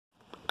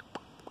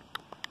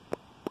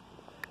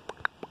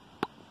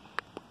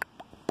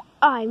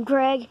I'm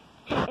Greg,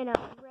 and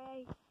I'm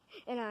Ray,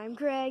 and I'm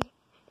Greg,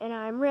 and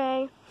I'm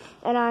Ray,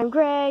 and I'm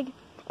Greg,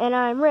 and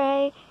I'm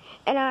Ray,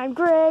 and I'm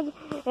Greg,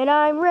 and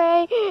I'm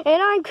Ray,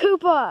 and I'm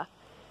Koppa.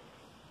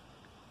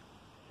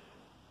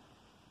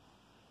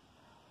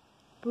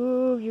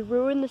 Boo, you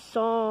ruined the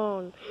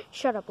song.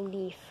 Shut up,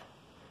 Leaf.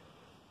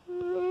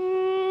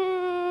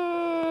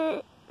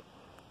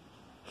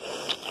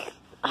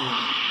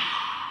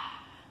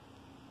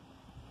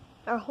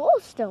 Our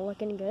hole's still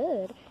looking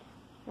good.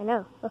 I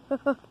know.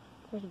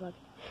 There's a bug.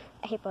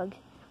 I hate bugs.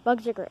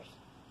 Bugs are gross.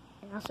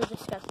 And also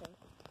disgusting.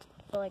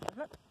 But like,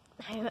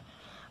 I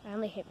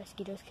only hate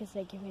mosquitoes because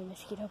they give me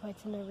mosquito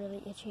bites and they're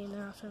really itchy and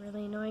they're also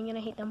really annoying and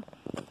I hate them.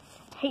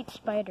 I hate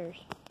spiders.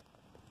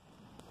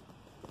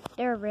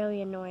 They're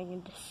really annoying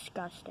and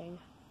disgusting.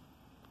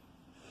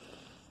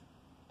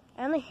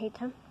 I only hate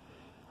them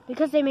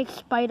because they make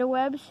spider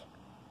webs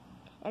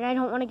and I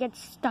don't want to get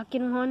stuck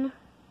in one.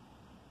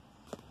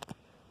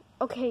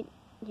 Okay,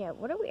 yeah,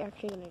 what are we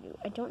actually going to do?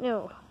 I don't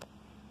know.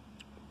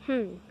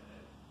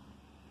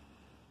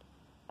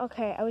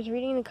 Okay, I was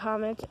reading the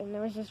comments and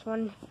there was this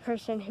one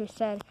person who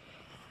said,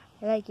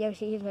 I like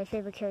Yoshi, he's my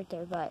favorite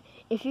character, but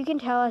if you can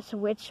tell us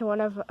which one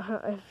of,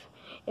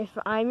 if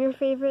I'm your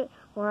favorite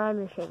or I'm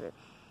your favorite.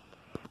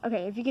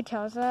 Okay, if you could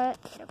tell us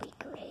that, that'd be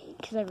great,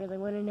 because I really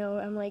want to know.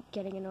 I'm, like,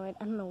 getting annoyed.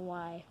 I don't know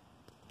why.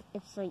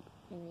 It's, like,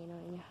 really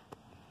annoying.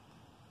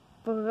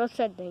 But we both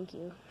said thank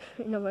you,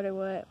 no matter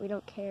what. We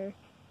don't care.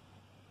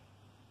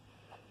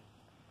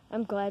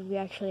 I'm glad we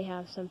actually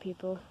have some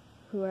people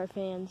who are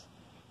fans.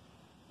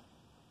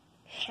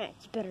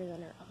 It's better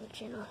than our other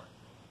channel.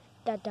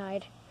 That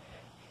died.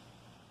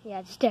 Yeah,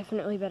 it's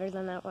definitely better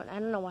than that one. I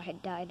don't know why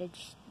it died. It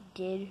just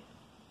did.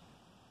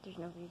 There's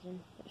no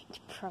reason. It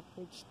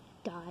probably just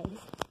died.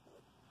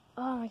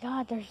 Oh my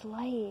god, there's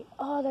light.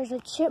 Oh, there's a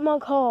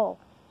chipmunk hole.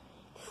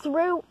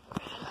 Through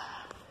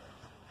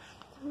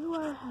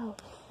our house.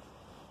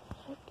 It's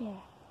right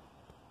there.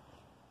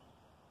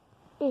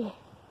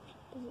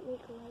 Does it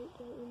make light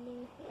go in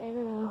there? I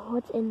don't know.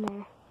 What's in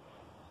there?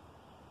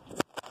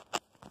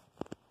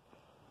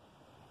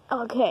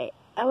 Okay,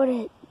 I want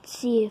to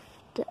see if...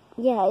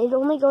 yeah, it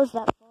only goes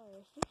that far.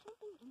 Is there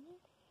something in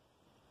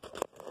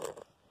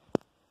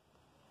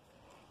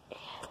there?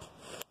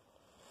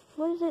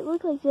 What does it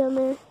look like down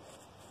there?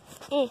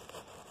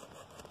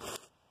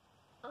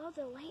 Oh,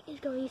 the light is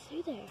going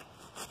through there.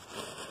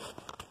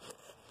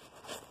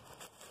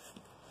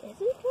 Is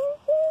it going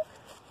through?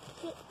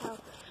 Can't tell.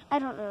 I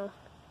don't know.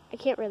 I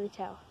can't really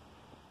tell.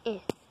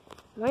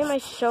 Why am I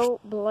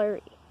so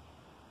blurry?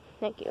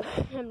 Thank you.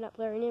 I'm not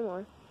blurry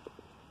anymore.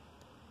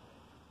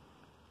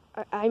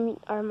 I'm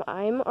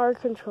our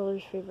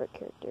controller's favorite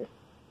character.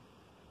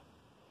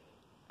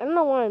 I don't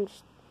know why.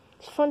 It's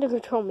fun to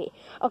control me.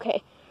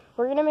 Okay,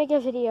 we're gonna make a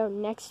video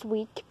next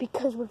week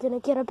because we're gonna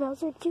get a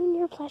Bowser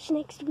Jr. plush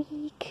next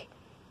week.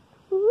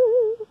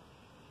 Woo!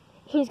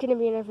 He's gonna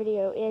be in our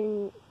video,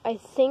 and I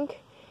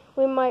think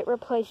we might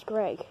replace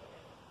Greg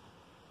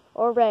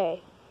or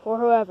Ray or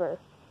whoever.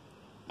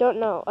 Don't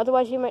know.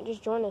 Otherwise, he might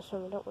just join us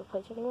when we don't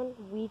replace anyone.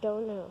 We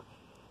don't know.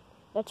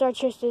 That's our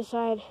choice to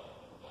decide.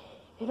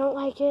 If you don't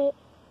like it,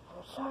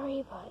 I'm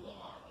sorry, but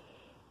yeah.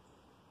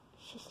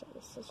 It's just a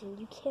decision.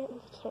 You can't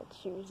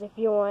choose if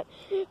you want.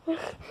 I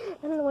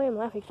don't know why I'm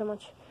laughing so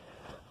much.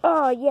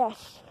 Oh,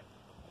 yes.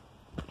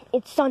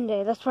 It's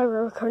Sunday. That's why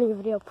we're recording a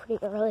video pretty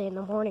early in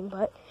the morning,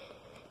 but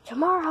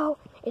tomorrow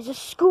is a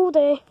school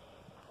day,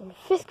 and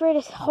 5th grade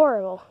is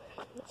horrible.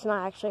 It's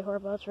not actually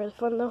horrible. It's really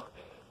fun, though.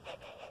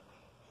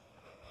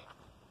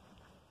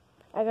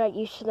 I got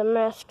used to the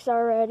masks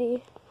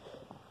already.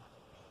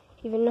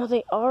 Even though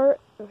they are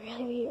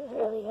really,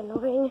 really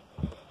annoying,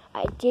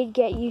 I did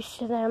get used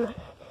to them.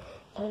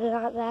 They're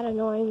not that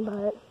annoying,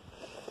 but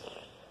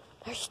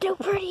they're still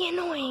pretty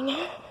annoying.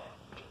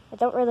 I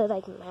don't really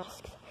like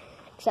masks,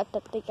 except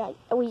that we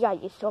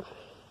got used to them.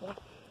 Yeah.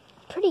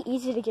 It's pretty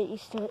easy to get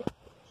used to it.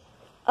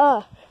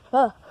 Oh,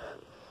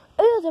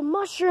 the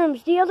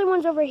mushrooms. The other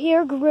ones over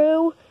here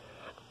grew.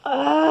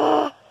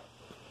 I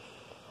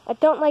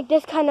don't like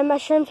this kind of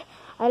mushrooms.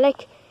 I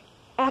like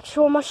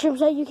actual mushrooms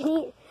that you can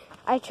eat.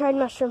 I tried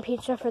mushroom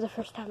pizza for the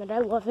first time and I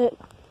love it.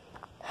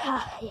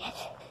 Ah,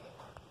 yes.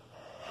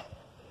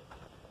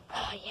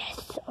 Oh,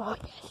 yes. Oh,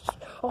 yes.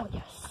 Oh,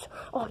 yes.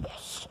 Oh,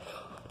 yes.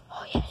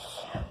 Oh,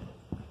 yes.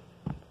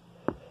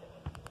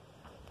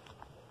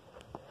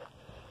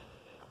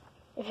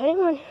 If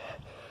anyone,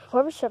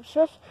 whoever subs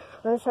to us,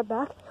 want to sub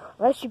back,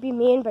 unless you be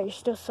mean but you're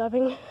still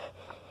subbing,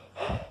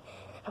 I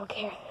don't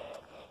care.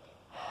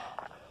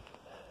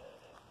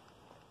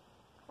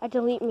 I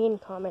delete mean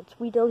comments.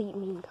 We delete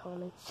mean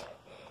comments.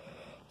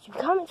 If you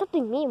comment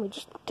something mean, we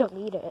just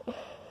delete it.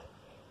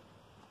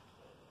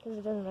 Because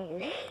it doesn't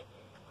matter.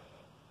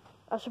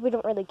 Also, we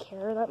don't really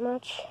care that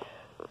much.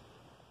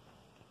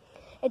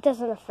 It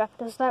doesn't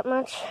affect us that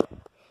much.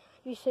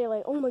 You say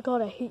like, oh my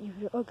god, I hate you,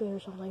 you're ugly or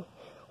something.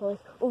 Or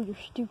like, oh, you're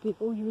stupid,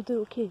 oh, you're a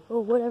little kid, oh,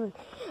 whatever.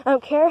 I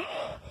don't care.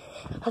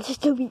 I'll just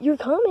delete your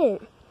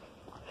comment.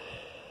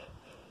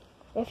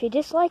 If you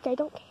dislike, I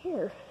don't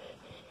care.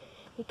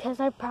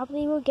 because I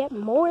probably will get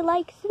more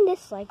likes than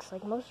dislikes,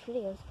 like most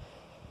videos.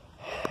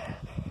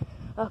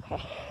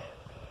 Okay.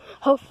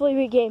 Hopefully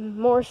we gain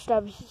more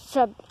subs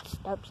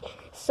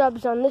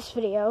on this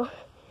video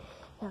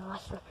than the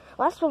last one.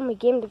 Last one we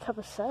gained a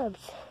couple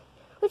subs,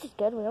 which is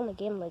good. We only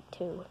gained like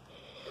 2.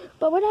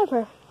 But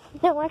whatever.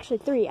 No, actually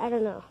 3. I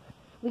don't know.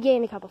 We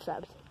gained a couple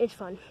subs. It's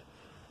fun.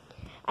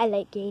 I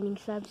like gaining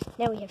subs.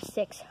 Now we have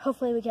 6.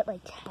 Hopefully we get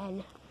like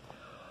 10.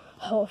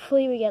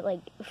 Hopefully we get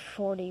like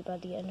 40 by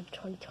the end of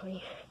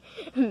 2020.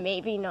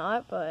 Maybe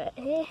not, but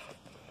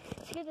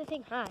it's good to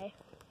think high.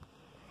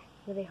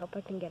 Really hope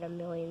I can get 1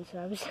 million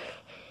subs.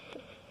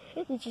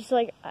 It's just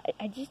like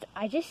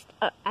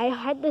I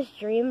had this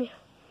dream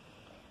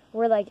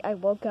where like I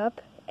woke up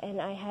and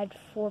I had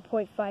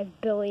 4.5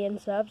 billion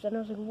subs, and I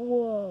was like,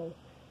 whoa.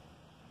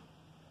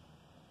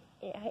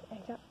 Yeah,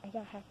 I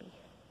got happy.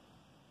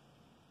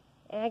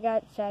 And I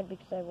got sad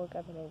because I woke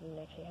up and I didn't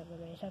actually have that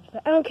many subs.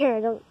 But I don't care.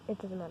 It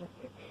doesn't matter.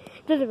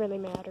 It doesn't really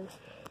matter.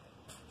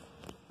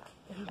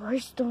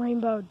 Embrace the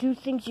rainbow. Do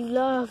things you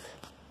love.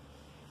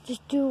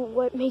 Just do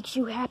what makes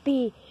you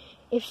happy.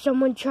 If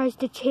someone tries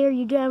to tear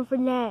you down for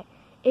that,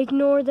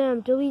 ignore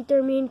them. Delete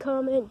their mean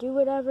comment. Do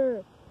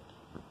whatever.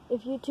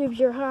 If YouTube's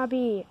your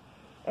hobby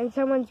and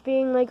someone's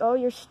being like, oh,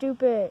 you're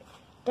stupid,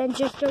 then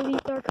just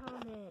delete their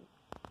comment.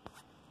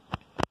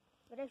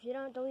 But if you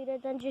don't delete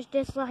it, then just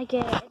dislike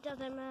it. It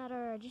doesn't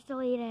matter. Just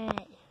delete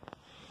it.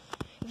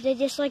 If they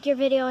dislike your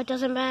video, it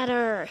doesn't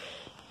matter.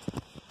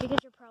 Because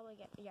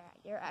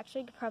you're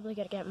actually probably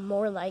going to get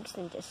more likes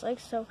than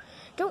dislikes. So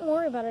don't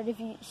worry about it if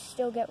you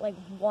still get like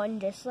 1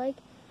 dislike.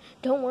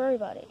 Don't worry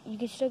about it. You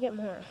can still get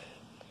more.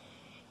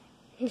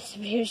 This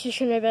video's just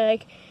going to be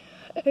like,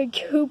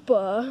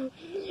 Koppa,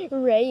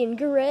 Ray, and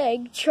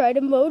Greg try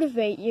to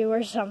motivate you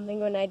or something,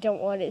 when I don't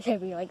want it to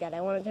be like that.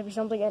 I want it to be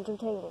something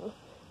entertaining.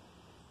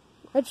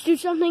 Let's do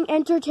something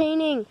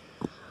entertaining.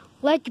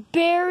 Like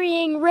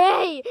burying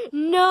Ray.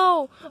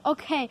 No.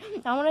 Okay,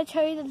 I want to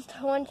tell you this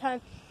one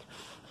time.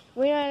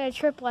 We went on a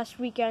trip last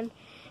weekend,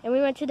 and we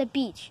went to the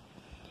beach.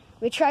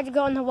 We tried to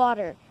go in the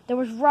water. There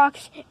was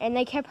rocks, and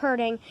they kept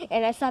hurting,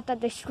 and I thought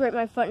that they scraped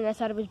my foot, and I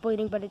thought it was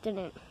bleeding, but it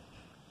didn't.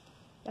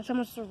 That's how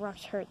much the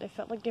rocks hurt. They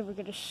felt like they were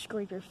going to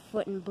scrape your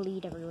foot and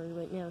bleed everywhere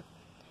right now.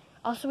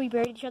 Also, we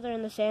buried each other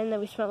in the sand, and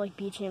then we smelled like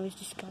beach, and it was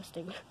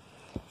disgusting.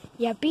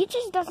 Yeah,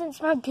 beaches doesn't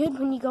smell good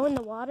when you go in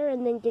the water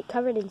and then get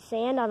covered in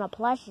sand on a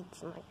plush.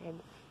 It's not good.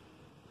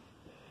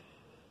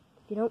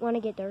 You don't want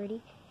to get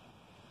dirty.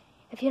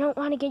 If you don't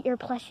want to get your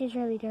plushes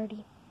really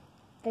dirty,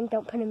 then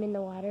don't put them in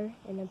the water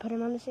and then put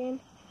them on the sand.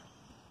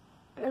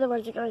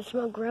 Otherwise, you're going to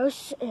smell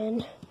gross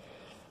and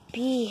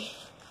be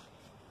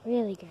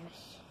really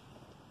gross.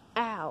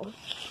 Ow.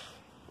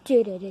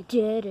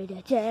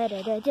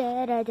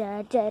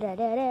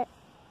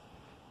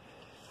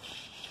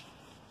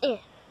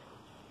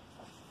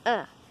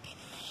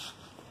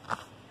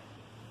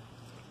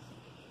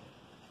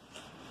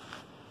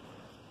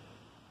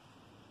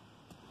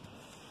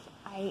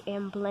 I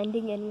am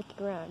blending in with the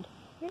ground.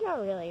 You're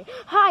not really.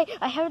 Hi!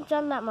 I haven't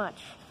done that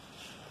much.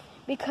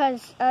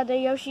 Because the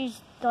Yoshis,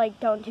 like,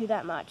 don't do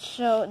that much.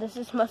 So this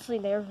is mostly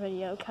their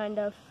video, kind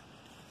of.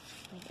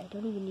 Like, I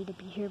don't even need to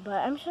be here, but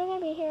I'm still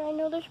gonna be here. I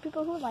know there's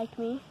people who like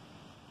me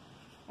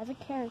as a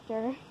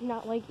character,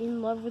 not like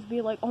in love with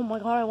me, like, oh my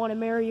god, I want to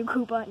marry you,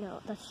 Koppa. No,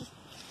 that's just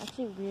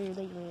actually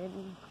really weird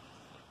and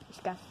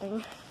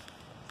disgusting.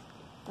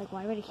 Like,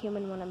 why would a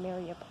human want to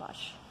marry a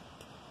plush?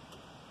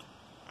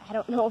 I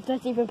don't know if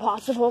that's even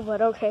possible,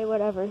 but okay,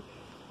 whatever.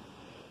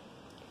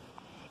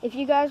 If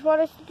you guys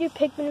want us to do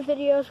Pikmin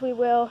videos, we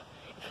will.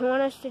 If you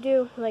want us to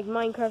do, like,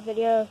 Minecraft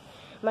videos,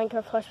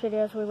 Minecraft plush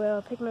videos, we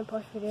will. Pikmin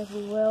plush videos,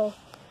 we will.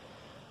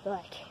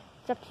 But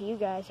it's up to you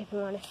guys if you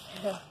want us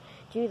to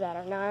do that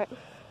or not.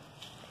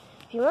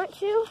 If you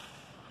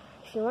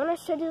want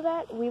us to do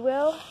that, we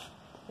will.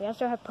 We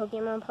also have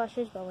Pokemon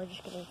plushes, but we're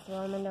just going to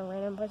throw them into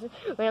random places.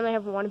 We only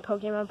have 1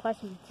 Pokemon plush.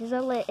 This is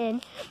a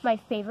Litten, my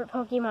favorite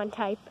Pokemon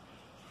type.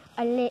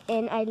 A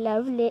Litten. I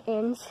love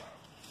Littens.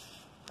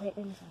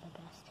 Littens are the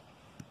best.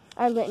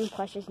 Our Litten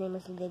plush's name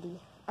is Liddy.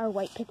 Our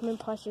white Pikmin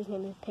plush's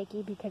name is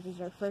Picky because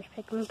he's our first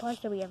Pikmin plush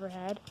that we ever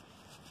had.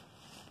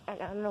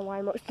 And I don't know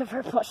why most of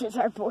our plushes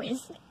are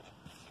boys.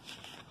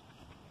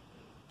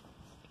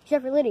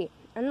 Except for Liddy.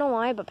 I don't know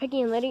why, but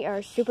Picky and Liddy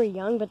are super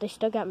young, but they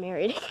still got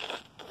married.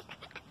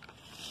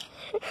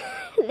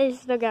 They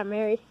still got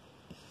married.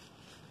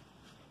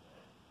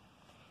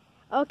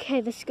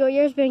 Okay, the school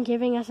year's been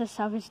giving us a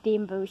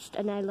self-esteem boost,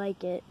 and I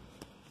like it.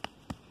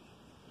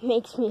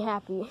 Makes me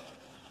happy.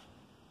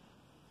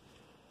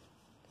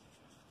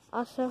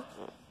 Also,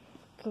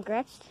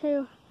 congrats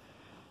to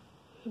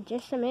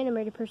just some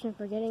animated person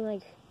for getting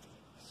like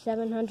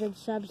 700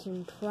 subs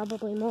and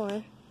probably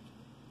more.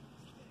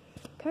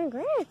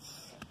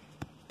 Congrats!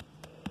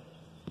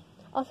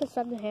 Also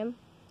sub to him,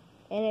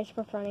 and it's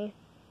for funny,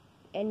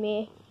 and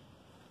me.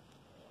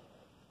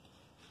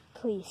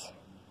 Please.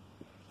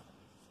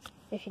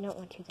 If you don't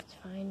want to, that's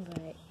fine,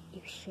 but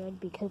you should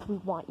because we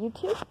want you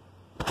to.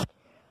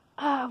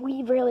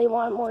 We really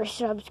want more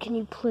subs. Can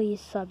you please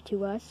sub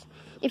to us?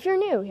 If you're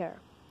new here,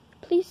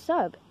 please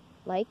sub,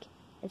 like,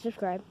 and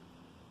subscribe.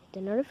 Hit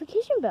the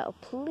notification bell,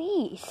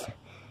 please.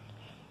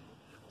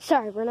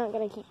 Sorry, we're not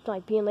gonna keep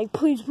like being like,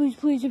 please, please,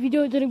 please, if you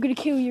don't, then I'm gonna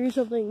kill you or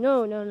something.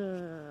 No.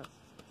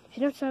 If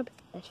you don't sub,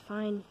 that's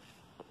fine.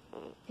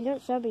 If you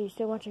don't sub and you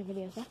still watch our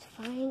videos, that's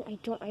fine.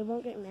 I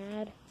won't get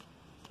mad.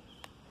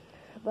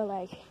 But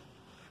like,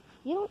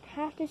 you don't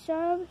have to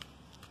sub,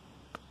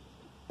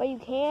 but you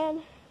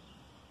can.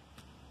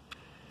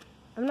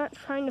 I'm not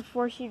trying to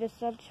force you to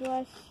sub to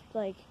us.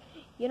 Like,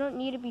 you don't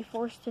need to be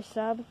forced to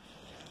sub,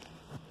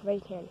 but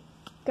you can.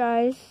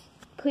 Guys,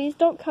 please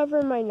don't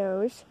cover my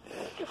nose,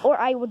 or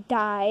I will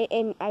die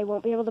and I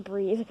won't be able to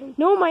breathe.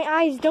 No, my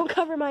eyes, don't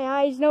cover my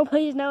eyes. No,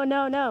 please, no.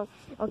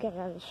 I'll get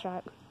another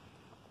shot.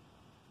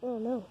 Oh,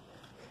 no.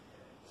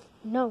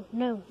 No.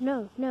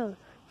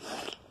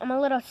 I'm a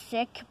little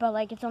sick, but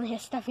like, it's only a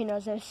stuffy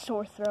nose and a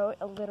sore throat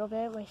a little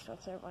bit. My sore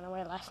throat went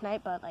away last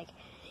night, but like,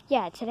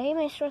 yeah, today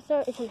my sore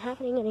throat isn't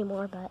happening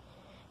anymore, but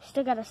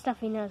still got a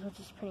stuffy nose, which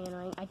is pretty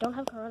annoying. I don't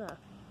have corona.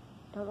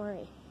 Don't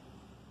worry.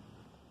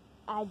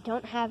 I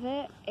don't have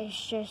it.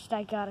 It's just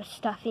I got a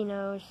stuffy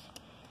nose.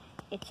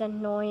 It's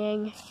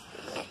annoying,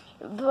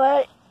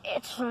 but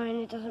it's fine.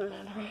 It doesn't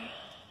matter.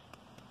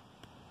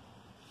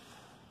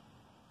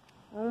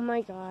 Oh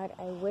my god,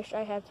 I wish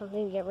I had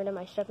something to get rid of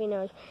my stuffy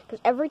nose, because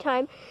every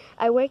time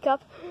I wake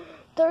up,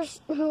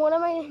 there's one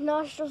of my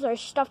nostrils are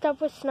stuffed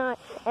up with snot,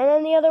 and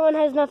then the other one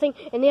has nothing,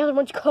 and the other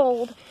one's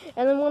cold,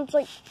 and then one's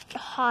like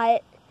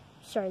hot.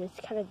 Sorry,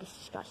 that's kind of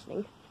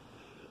disgusting.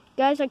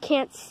 Guys, I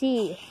can't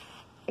see.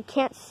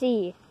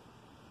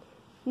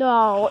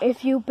 No,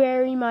 if you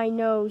bury my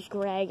nose,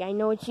 Greg, I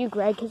know it's you,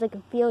 Greg, because I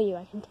can feel you.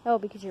 I can tell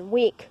because you're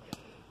weak.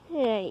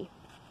 Hey,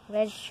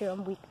 that's true,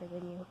 I'm weaker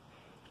than you.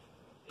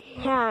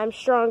 Yeah, I'm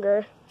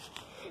stronger.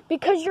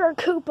 Because you're a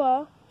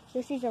Koppa.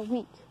 Sissies are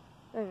weak.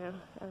 I don't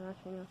know if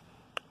you know.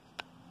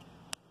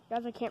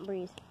 Guys, I can't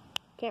breathe.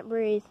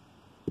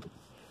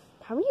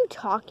 How are you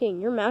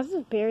talking? Your mouth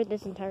is buried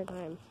this entire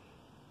time.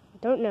 I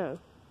don't know.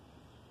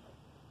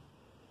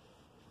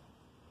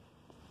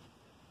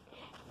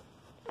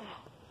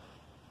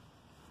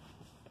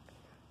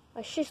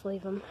 Let's just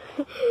leave him.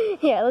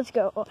 Yeah, let's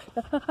go.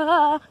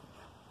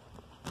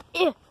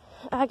 Yeah,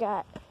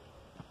 I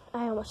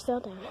almost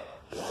fell down.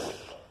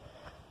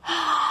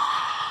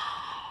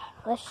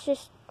 Let's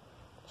just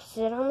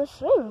sit on the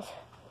swings.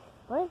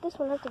 Why did this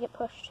one have to get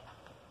pushed?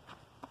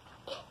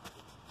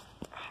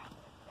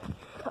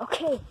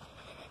 Okay,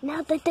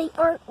 now that they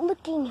aren't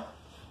looking,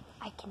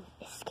 I can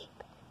escape.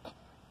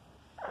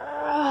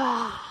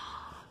 That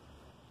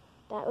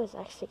was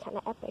actually kind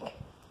of epic.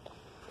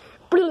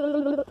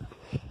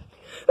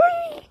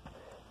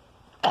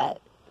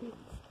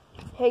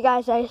 Hey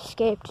guys, I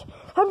escaped.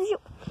 How did you...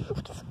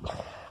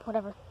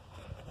 Whatever.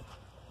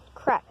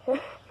 Crap.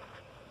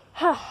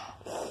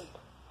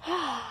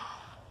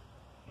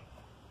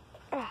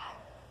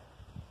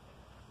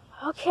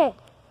 Okay.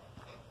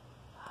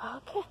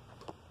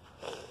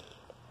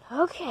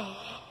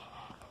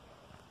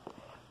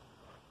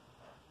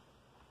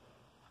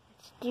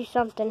 Let's do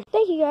something.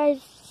 Thank you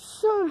guys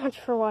so much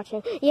for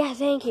watching. Yeah,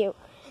 thank you.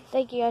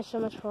 Thank you guys so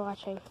much for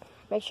watching.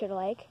 Make sure to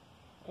like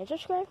and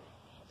subscribe.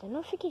 Hit the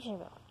notification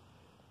bell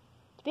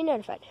to be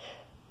notified,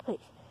 please.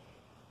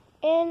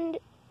 And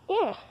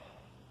yeah,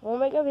 we'll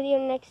make a video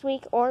next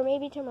week, or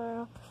maybe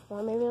tomorrow,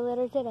 or maybe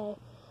later today.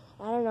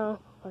 I don't know,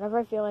 whatever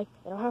I feel like.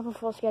 I don't have a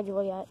full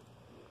schedule yet,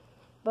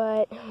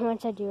 but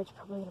once I do, it's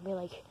probably gonna be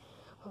like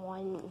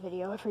one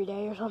video every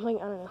day or something.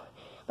 I don't know,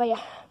 but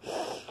yeah,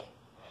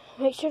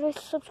 make sure to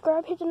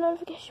subscribe, hit the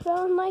notification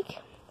bell, and like.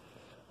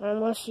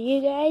 And we'll see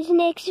you guys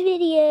next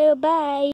video. Bye.